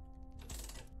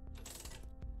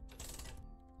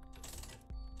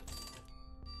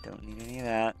 Don't need any of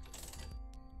that.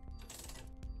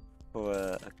 For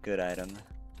a good item.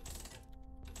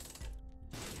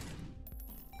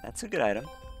 That's a good item.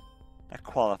 That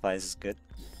qualifies as good.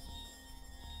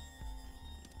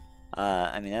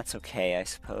 I mean, that's okay, I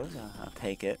suppose. I'll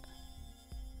take it.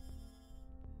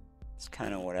 It's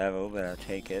kind of whatever, but I'll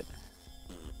take it.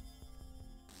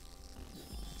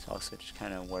 It's also just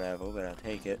kind of whatever, but I'll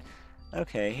take it.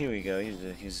 Okay, here we go. Here's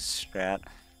a strat.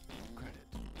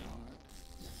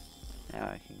 Now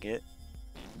I can get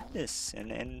this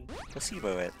and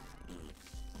placebo it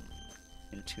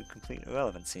into complete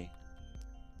irrelevancy.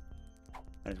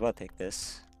 Might as well take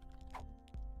this.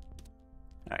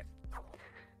 Alright.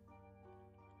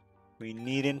 We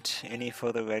needn't any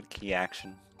further red key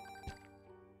action.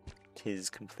 'Tis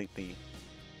completely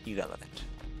irrelevant.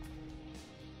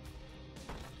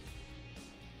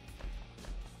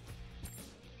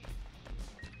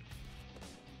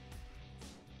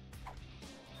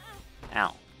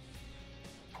 Ow.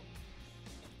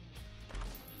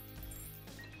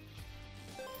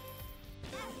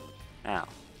 Ow.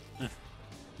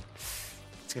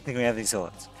 It's a good thing we have these soul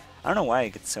hearts. I don't know why I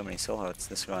get so many soul hearts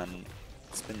this run.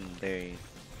 It's been very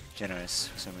generous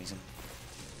for some reason.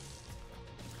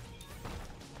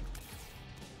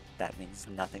 That means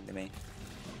nothing to me.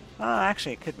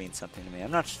 Actually, it could mean something to me.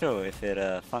 I'm not sure if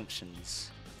it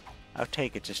functions. I'll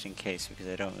take it just in case because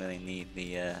I don't really need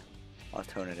the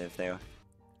alternative there.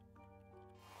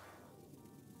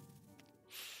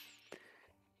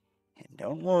 And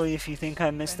don't worry if you think I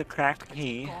missed the cracked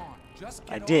key.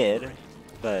 I did,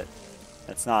 but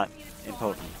that's not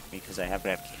important because I have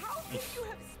red key. How could you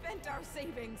have spent our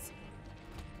savings?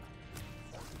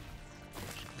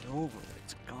 Get over it,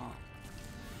 it's gone.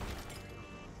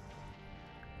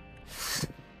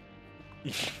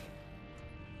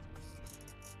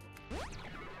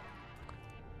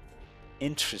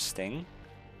 Interesting.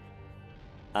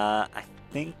 I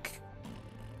think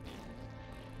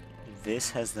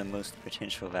this has the most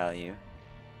potential value.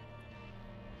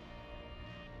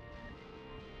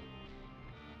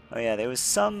 Oh yeah, there was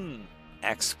some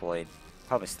exploit,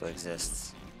 probably still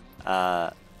exists,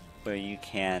 where you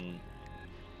can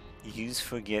use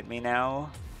Forget Me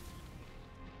Now.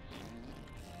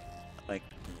 Like,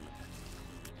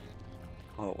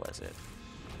 what was it?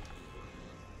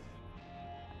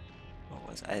 What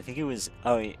was it? I think it was,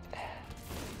 oh, I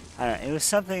don't know, it was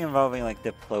something involving like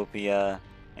Diplopia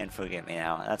and Forget Me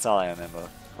Now. That's all I remember.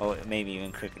 Oh, maybe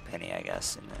even Crooked Penny, I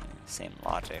guess, in the same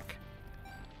logic.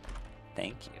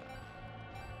 Thank you.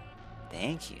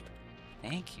 Thank you.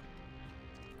 Thank you.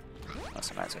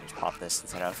 Also, might as well just pop this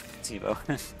instead of Gazebo.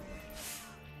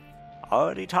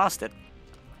 Already tossed it.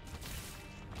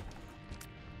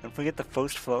 Don't forget the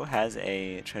first floor has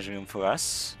a treasure room for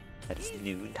us. That is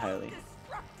new entirely.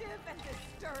 Destructive and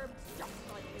disturbed, just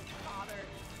like his father.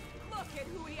 Look at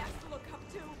who he has to look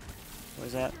up to. What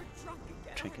was that? You're drunk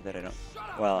again. Trinket that I don't.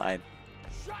 Well,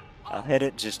 I'll hit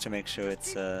it just to make sure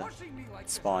it's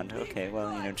spawned. Okay,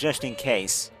 well, you know, just in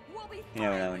case. You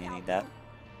never know when you need that.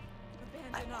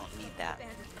 I won't need that.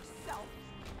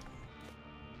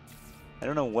 I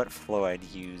don't know what floor I'd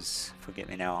use Forget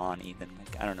Me Now on even.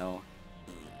 Like, I don't know.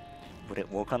 Would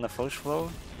it work on the first floor?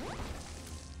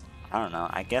 I don't know.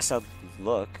 I guess I'll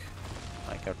look.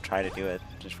 Like, I'll try to do it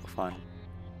just for fun.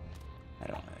 I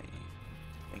don't really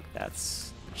think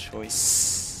that's the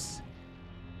choice.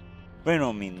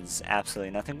 Brainroll means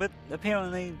absolutely nothing, but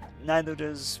apparently neither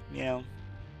does, you know,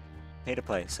 pay to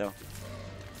play, so.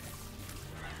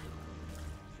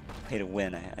 Pay to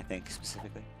win, I think,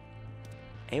 specifically.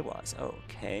 AWAS,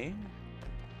 okay.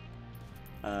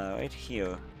 Right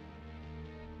here.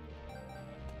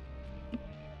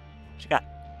 What you got?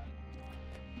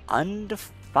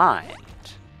 Undefined.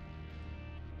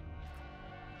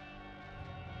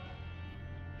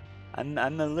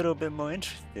 I'm a little bit more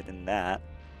interested in that.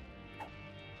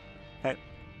 Right.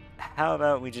 How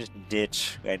about we just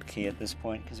ditch red key at this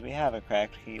point, because we have a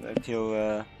cracked key by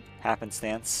pure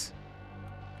happenstance.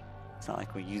 It's not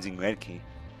like we're using red key.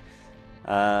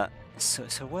 So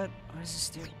what does this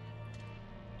do?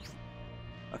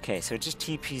 Okay, so it just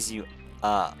TPs you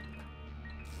up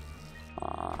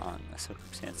on a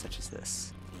circumstance such as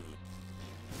this.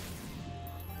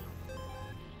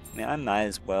 I mean, I might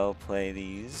as well play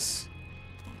these.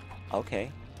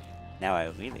 Okay, now I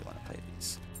really want to play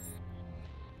these.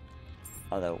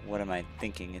 Although, what am I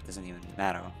thinking? It doesn't even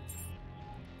matter.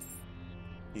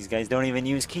 These guys don't even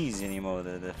use keys anymore,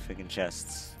 the freaking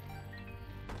chests.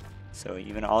 So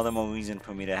even all the more reason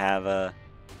for me to have a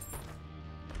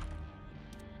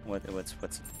what's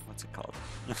it called?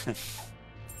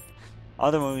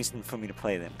 All the more reason for me to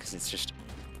play them, because it's just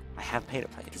I have pay to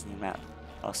play. It doesn't even matter.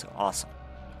 Also awesome.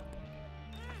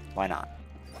 Why not?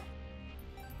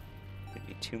 Give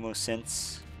me 2 more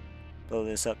cents. Blow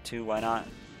this up too. Why not?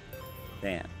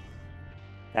 Damn.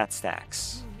 That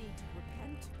stacks.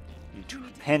 You need to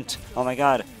repent. Oh my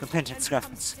god. Repentance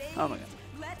reference. Oh my god.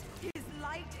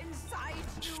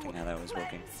 Interesting how that was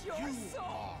working. You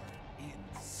are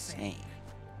insane.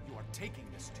 You are taking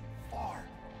this too far.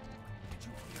 Did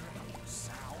you hear those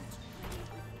sounds?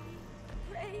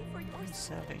 Pray for your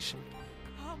Salvation.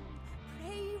 Come,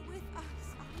 pray with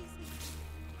us, Isaac.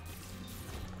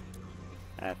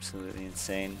 Absolutely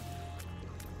insane.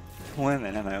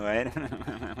 Women, am I right?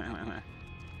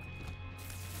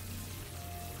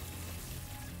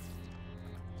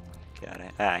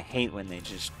 God, I hate when they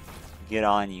just get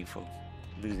on you for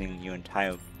losing your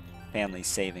entire family's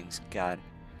savings. God.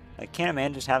 Like, can't a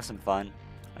man just have some fun?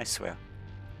 I swear.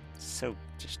 It's so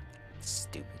just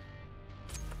stupid.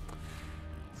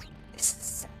 This is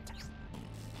sad.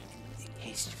 In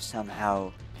case you're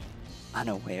somehow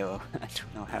unaware, I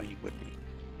don't know how you would be.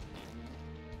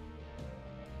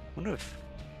 Wonder if...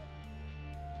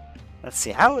 Let's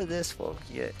see, how would this work?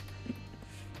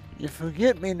 You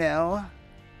forget me now.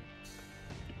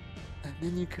 And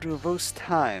then you could reverse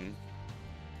time.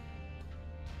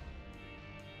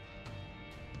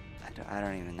 I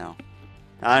don't even know.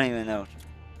 I don't even know.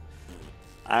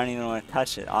 I don't even want to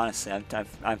touch it, honestly.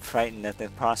 I'm frightened at the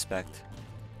prospect.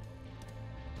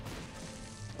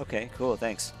 Okay, cool,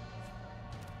 thanks.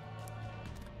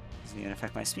 Doesn't even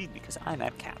affect my speed because I'm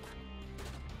at cap.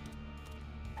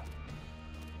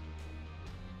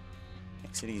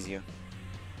 Makes it easier.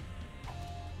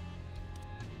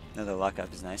 Another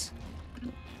lockup is nice.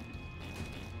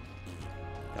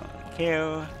 Don't really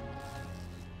care.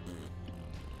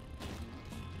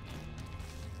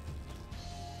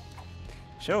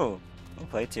 Sure, we'll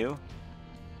play too.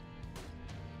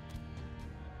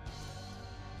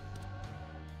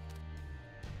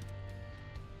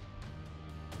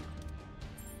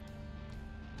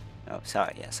 Oh,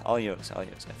 sorry, yes, all yours, I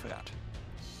forgot.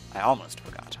 I almost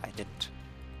forgot, I didn't.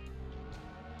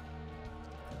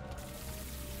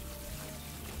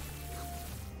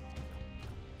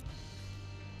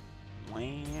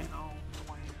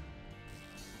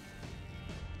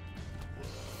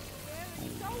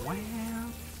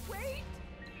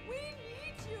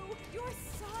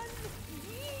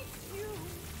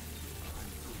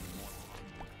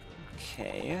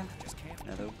 Okay, Just can't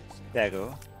another do this.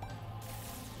 Bego.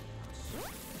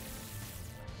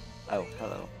 Oh,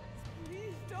 hello.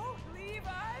 Please don't leave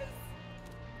us.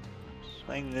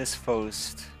 Playing this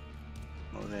Faust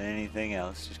more than anything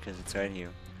else, just because it's right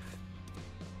here.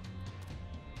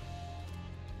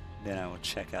 Then I will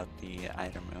check out the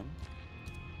item room.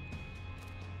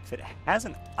 If it has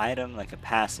an item like a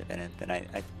passive in it, then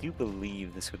I do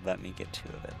believe this would let me get 2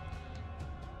 of it.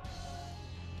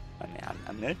 I mean,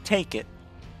 I'm gonna take it,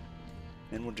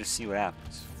 then we'll just see what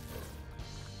happens.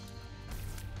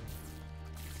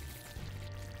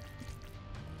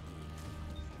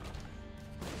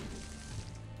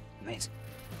 Amazing.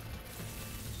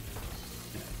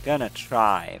 I'm gonna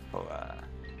try for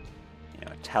you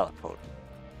know, a teleport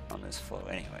on this floor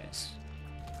anyways.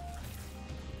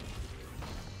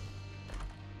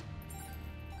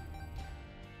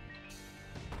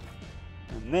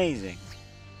 Amazing.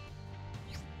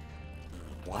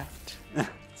 What?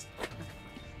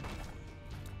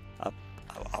 a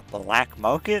black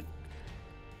market?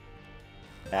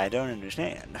 I don't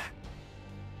understand.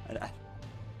 I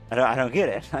don't get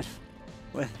it.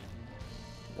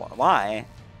 Why?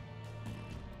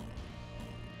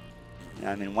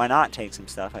 I mean, why not take some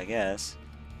stuff, I guess.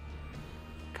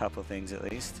 A couple things at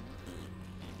least.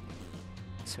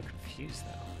 I'm so confused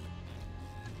though.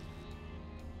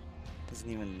 Doesn't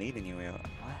even lead anywhere.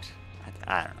 What?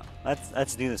 I don't know.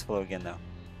 Let's do this floor again though.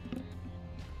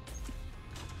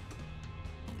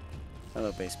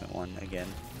 Hello, basement 1 again.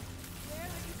 Where are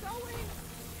you going?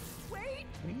 Wait.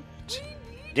 We need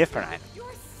Different you. item.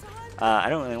 Your son. I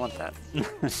don't really want that. I'm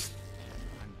doing more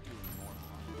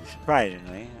harm.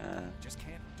 Surprisingly, Just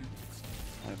can't do this.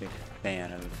 I'm a big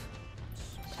fan of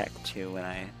Tech 2 when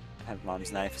I have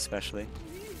Mom's knife, especially.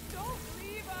 Please don't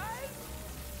leave us.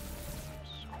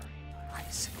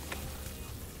 Isaac.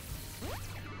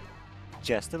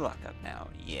 Just a lock up now,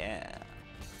 yeah.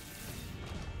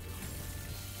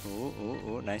 Ooh, ooh,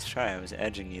 ooh, nice try. I was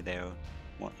edging you there.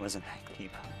 What wasn't I,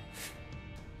 Keep?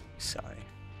 Sorry.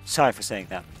 Sorry for saying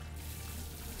that.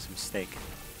 It's a mistake.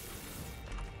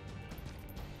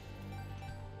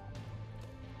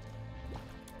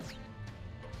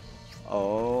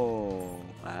 Oh,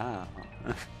 wow.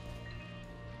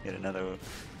 Get another.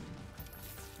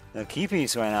 The key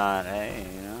piece went on. Hey,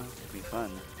 you know, it'd be fun.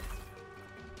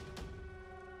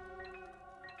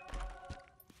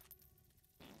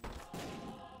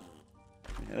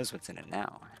 Who knows what's in it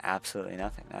now? Absolutely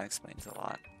nothing. That explains a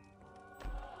lot.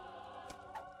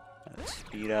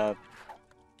 Speed up.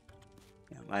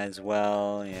 You know, might as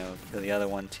well, you know, kill the other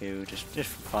one too, just for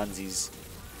funsies.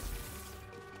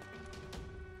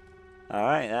 All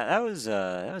right, that was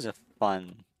a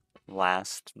fun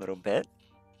last little bit.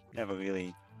 Never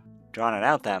really drawn it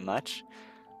out that much.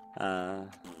 Let's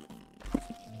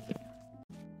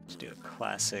do a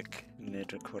classic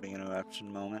mid-recording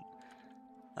interruption moment.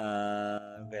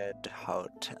 Red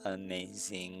heart,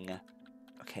 amazing.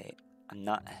 Okay, I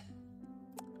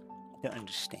don't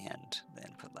understand the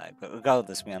input lag, but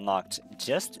regardless, we unlocked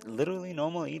just literally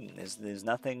normal Eden. There's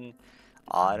nothing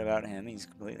odd about him. He's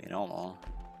completely normal.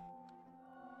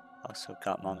 Also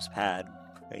got Mom's pad.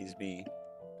 Praise be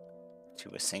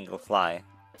to a single fly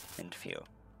and few.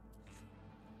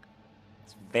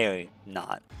 It's very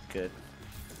not good.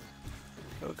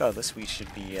 But regardless, we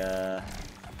should be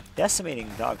decimating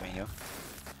Dogma here.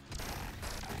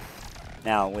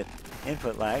 Now with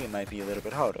input lag, it might be a little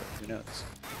bit harder. Who knows?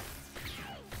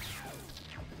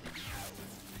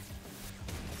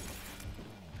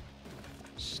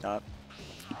 Stop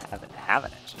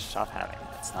having it. Just stop having it.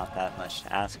 It's not that much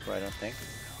to ask for, I don't think.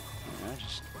 You know,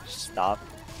 just stop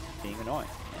being annoying,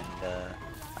 and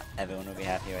everyone will be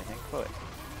happy, I think, for it.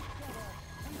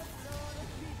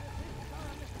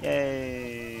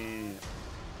 Yay!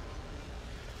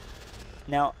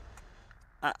 Now,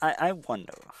 I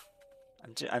wonder.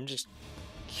 I'm just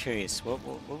curious. What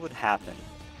would happen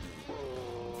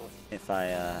if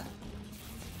I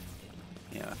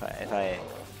you know, if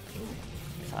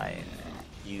I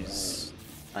use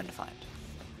undefined,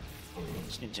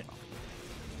 just in general.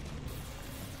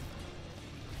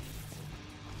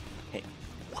 Hey,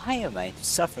 why am I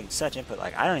suffering such input?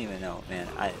 Like, I don't even know, man.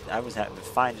 I was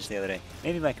fine just the other day.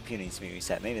 Maybe my computer needs to be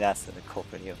reset. Maybe that's the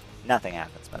culprit here. Nothing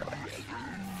happens, by the way.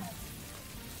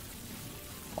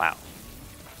 Wow.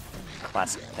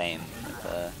 Classic theme. With,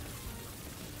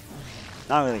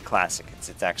 not really classic.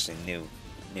 It's actually new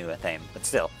theme, but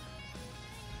still.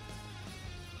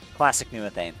 Classic new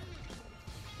theme.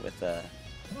 With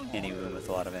any room with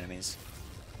a lot of enemies.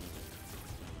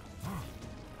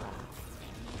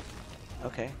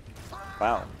 Okay.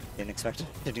 Wow. Didn't expect it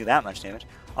to do that much damage.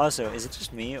 Also, is it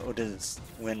just me, or does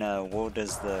when Woe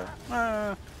does the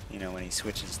you know, when he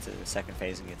switches to the second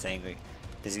phase and gets angry,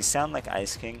 does he sound like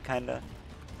Ice King kinda,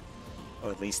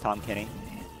 or at least Tom Kenny?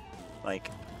 Like,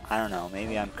 I don't know,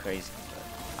 maybe I'm crazy,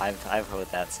 but I've heard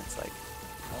that since like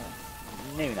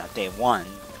maybe not day one,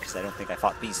 because I don't think I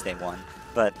fought Beast day one,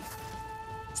 but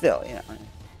still, you know,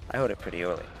 I heard it pretty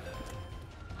early.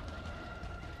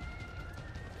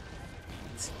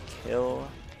 Let's kill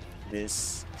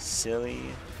this silly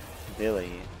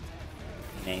Billy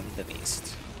named the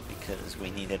Beast, because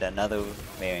we needed another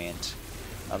variant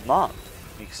of Mom,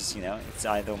 because, you know, it's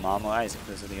either Mom or Isaac.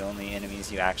 Those are the only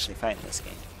enemies you actually fight in this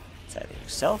game. It's either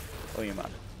yourself or your mother.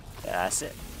 That's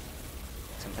it.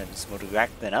 Sometimes it's more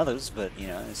direct than others, but, you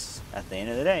know, it's, at the end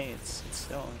of the day, it's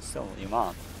still your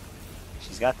mom.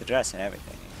 She's got the dress and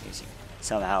everything, in case you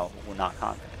somehow were not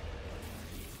confident.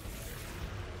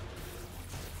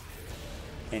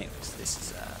 Anyways, this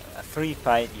is a free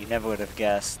fight. You never would have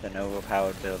guessed an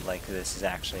overpowered build like this is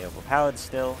actually overpowered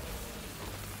still.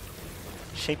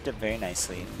 Shaped up very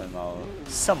nicely from our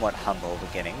somewhat humble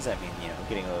beginnings. I mean, you know,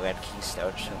 getting a red key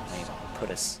start certainly put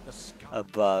us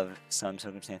above some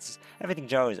circumstances. Everything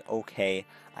Jar is okay.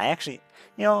 I actually,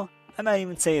 you know, I might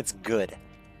even say it's good.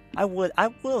 I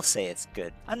will say it's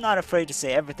good. I'm not afraid to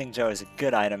say everything Jar is a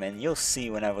good item, and you'll see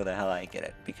whenever the hell I get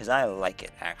it, because I like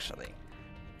it, actually.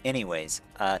 Anyways,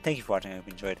 thank you for watching. I hope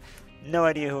you enjoyed. No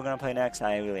idea who we're going to play next.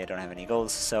 I don't have any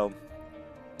goals, so...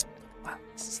 Wow,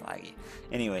 this is laggy.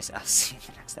 Anyways, I'll see you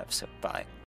in the next episode. Bye.